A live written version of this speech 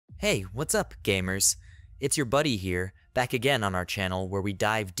Hey, what's up, gamers? It's your buddy here, back again on our channel where we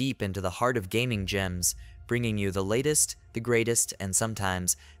dive deep into the heart of gaming gems, bringing you the latest, the greatest, and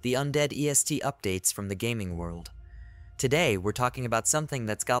sometimes the undead EST updates from the gaming world. Today, we're talking about something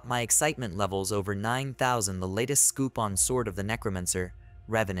that's got my excitement levels over 9,000, the latest scoop on Sword of the Necromancer,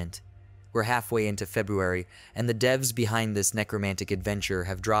 Revenant. We're halfway into February, and the devs behind this necromantic adventure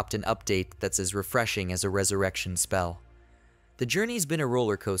have dropped an update that's as refreshing as a resurrection spell. The journey's been a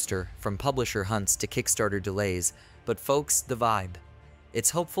roller coaster, from publisher hunts to Kickstarter delays, but folks, the vibe.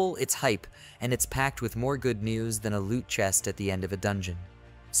 It's hopeful, it's hype, and it's packed with more good news than a loot chest at the end of a dungeon.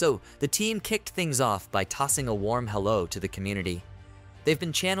 So, the team kicked things off by tossing a warm hello to the community. They've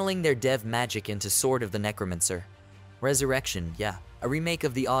been channeling their dev magic into Sword of the Necromancer. Resurrection, yeah, a remake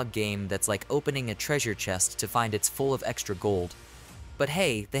of the odd game that's like opening a treasure chest to find it's full of extra gold. But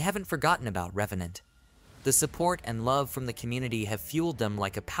hey, they haven't forgotten about Revenant. The support and love from the community have fueled them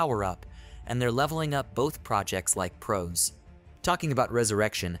like a power-up, and they're leveling up both projects like pros. Talking about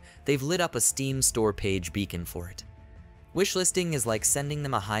Resurrection, they've lit up a Steam store page beacon for it. Wishlisting is like sending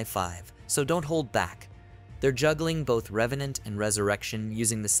them a high five, so don't hold back. They're juggling both Revenant and Resurrection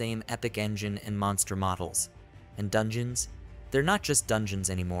using the same epic engine and monster models. And dungeons? They're not just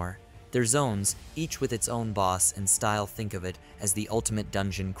dungeons anymore. They're zones, each with its own boss and style. Think of it as the ultimate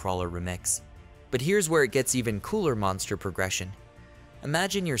dungeon crawler remix. But here's where it gets even cooler monster progression.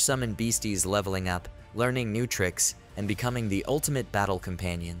 Imagine your summoned beasties leveling up, learning new tricks, and becoming the ultimate battle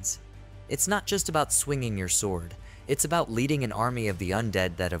companions. It's not just about swinging your sword, it's about leading an army of the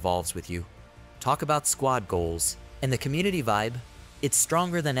undead that evolves with you. Talk about squad goals. And the community vibe? It's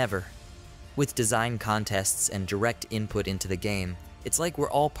stronger than ever. With design contests and direct input into the game, it's like we're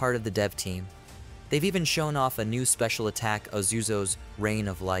all part of the dev team. They've even shown off a new special attack, Azuzo's Rain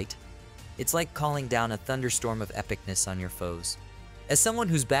of Light. It's like calling down a thunderstorm of epicness on your foes. As someone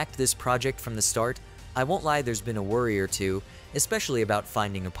who's backed this project from the start, I won't lie, there's been a worry or two, especially about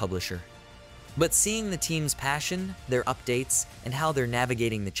finding a publisher. But seeing the team's passion, their updates, and how they're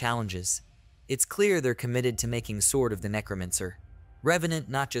navigating the challenges, it's clear they're committed to making Sword of the Necromancer. Revenant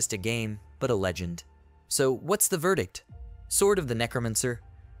not just a game, but a legend. So what's the verdict? Sword of the Necromancer,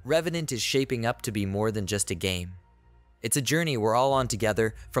 Revenant is shaping up to be more than just a game. It's a journey we're all on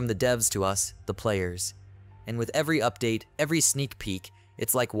together, from the devs to us, the players. And with every update, every sneak peek,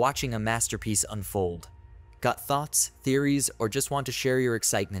 it's like watching a masterpiece unfold. Got thoughts, theories, or just want to share your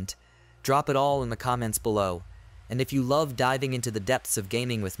excitement? Drop it all in the comments below. And if you love diving into the depths of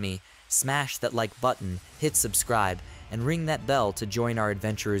gaming with me, smash that like button, hit subscribe, and ring that bell to join our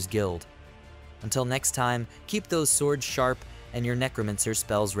Adventurers Guild. Until next time, keep those swords sharp and your necromancer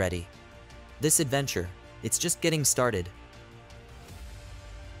spells ready. This adventure, it's just getting started.